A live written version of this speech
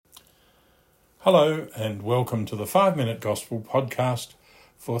Hello and welcome to the 5 Minute Gospel podcast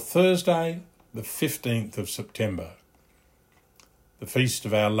for Thursday, the 15th of September, the feast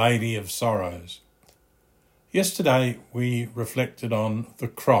of Our Lady of Sorrows. Yesterday we reflected on the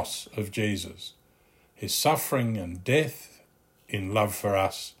cross of Jesus, his suffering and death in love for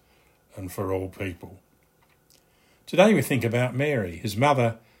us and for all people. Today we think about Mary, his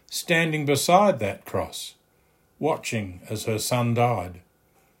mother, standing beside that cross, watching as her son died.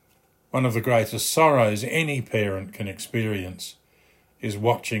 One of the greatest sorrows any parent can experience is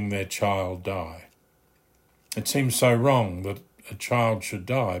watching their child die. It seems so wrong that a child should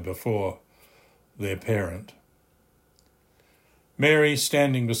die before their parent. Mary,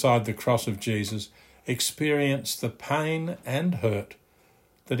 standing beside the cross of Jesus, experienced the pain and hurt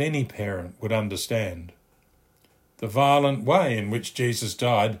that any parent would understand. The violent way in which Jesus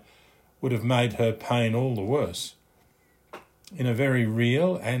died would have made her pain all the worse. In a very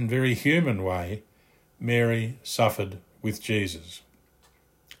real and very human way, Mary suffered with Jesus.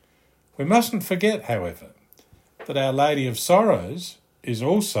 We mustn't forget, however, that Our Lady of Sorrows is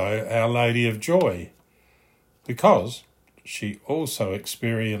also Our Lady of Joy, because she also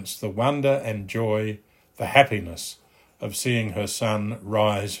experienced the wonder and joy, the happiness of seeing her son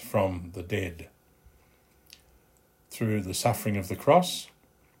rise from the dead. Through the suffering of the cross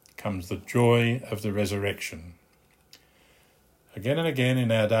comes the joy of the resurrection. Again and again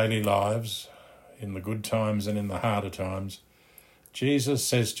in our daily lives, in the good times and in the harder times, Jesus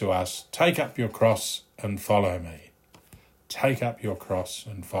says to us, "Take up your cross and follow me. Take up your cross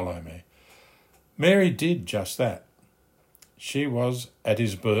and follow me." Mary did just that. She was at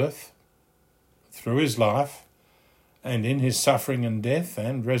his birth, through his life, and in his suffering and death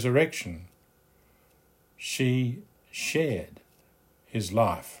and resurrection. She shared his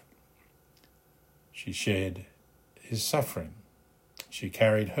life. She shared his suffering. She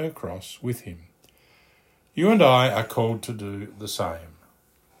carried her cross with him. You and I are called to do the same.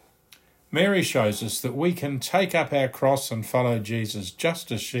 Mary shows us that we can take up our cross and follow Jesus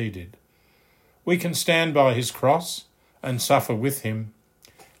just as she did. We can stand by his cross and suffer with him,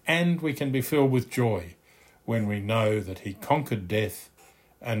 and we can be filled with joy when we know that he conquered death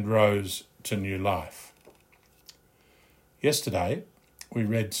and rose to new life. Yesterday, we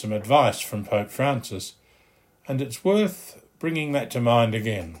read some advice from Pope Francis, and it's worth bringing that to mind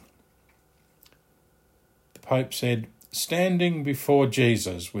again. The Pope said, "Standing before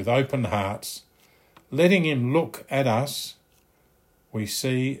Jesus with open hearts, letting him look at us, we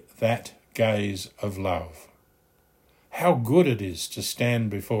see that gaze of love." How good it is to stand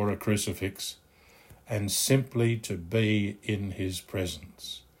before a crucifix and simply to be in his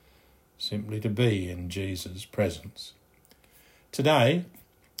presence, simply to be in Jesus' presence. Today,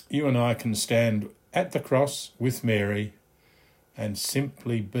 you and I can stand at the cross with Mary and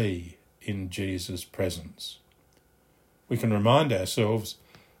simply be in Jesus' presence. We can remind ourselves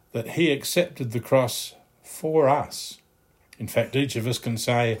that he accepted the cross for us. In fact, each of us can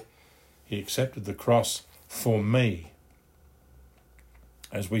say, "He accepted the cross for me."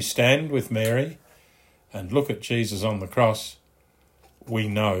 As we stand with Mary and look at Jesus on the cross, we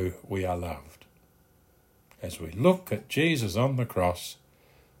know we are loved. As we look at Jesus on the cross,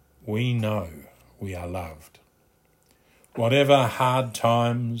 we know we are loved. Whatever hard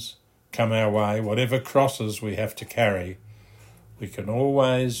times come our way, whatever crosses we have to carry, we can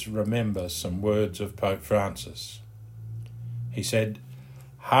always remember some words of Pope Francis. He said,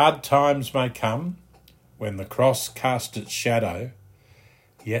 "Hard times may come when the cross casts its shadow,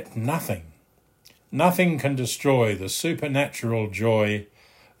 yet nothing can destroy the supernatural joy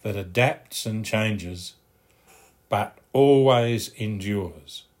that adapts and changes, but always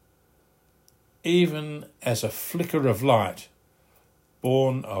endures. Even as a flicker of light,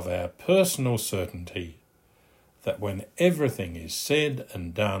 born of our personal certainty that when everything is said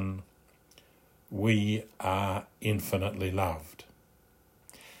and done, we are infinitely loved."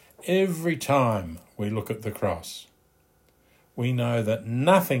 Every time we look at the cross, we know that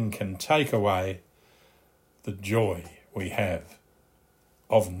nothing can take away the joy we have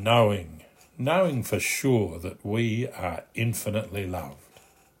of knowing for sure that we are infinitely loved.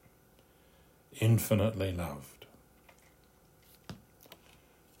 Infinitely loved.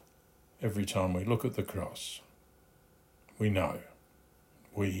 Every time we look at the cross, we know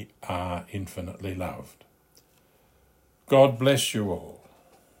we are infinitely loved. God bless you all.